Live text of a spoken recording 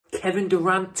Kevin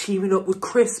Durant teaming up with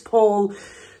Chris Paul,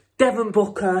 Devin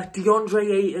Booker,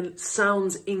 DeAndre Ayton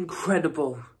sounds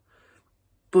incredible,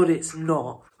 but it's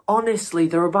not. Honestly,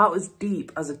 they're about as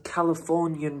deep as a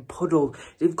Californian puddle.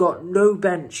 They've got no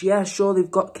bench. Yeah, sure, they've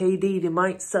got KD. They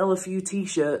might sell a few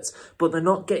t-shirts, but they're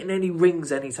not getting any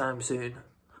rings anytime soon.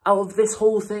 Out of this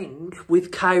whole thing,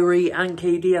 with Kyrie and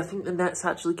KD, I think the Nets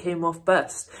actually came off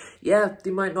best. Yeah, they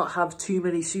might not have too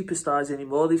many superstars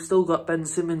anymore. They've still got Ben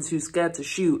Simmons who's scared to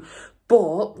shoot.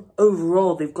 But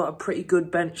overall, they've got a pretty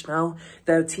good bench now.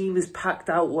 Their team is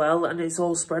packed out well, and it's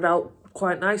all spread out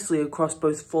quite nicely across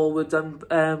both forwards and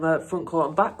front court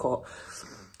and back court.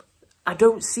 I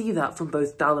don't see that from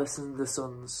both Dallas and the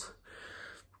Suns.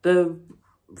 The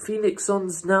Phoenix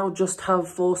Suns now just have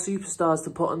 4 superstars to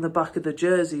put on the back of the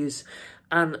jerseys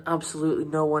and absolutely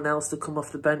no one else to come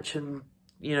off the bench and,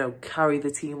 you know, carry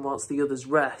the team whilst the others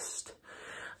rest.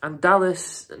 And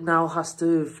Dallas now has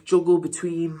to juggle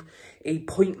between a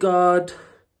point guard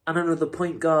and another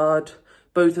point guard,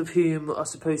 both of whom are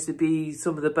supposed to be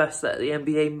some of the best that the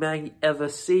NBA may ever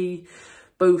see.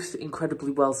 Both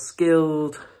incredibly well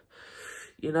skilled.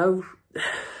 You know,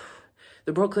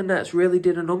 the Brooklyn Nets really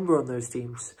did a number on those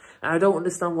teams. And I don't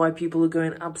understand why people are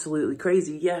going absolutely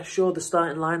crazy. Yeah, sure, the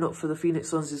starting lineup for the Phoenix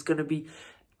Suns is going to be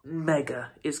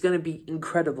mega. It's going to be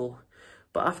incredible.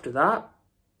 But after that,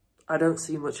 I don't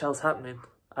see much else happening.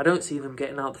 I don't see them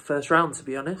getting out the first round, to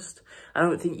be honest. I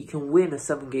don't think you can win a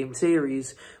 7-game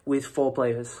series with 4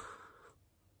 players.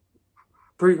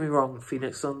 Prove me wrong,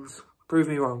 Phoenix Suns. Prove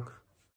me wrong.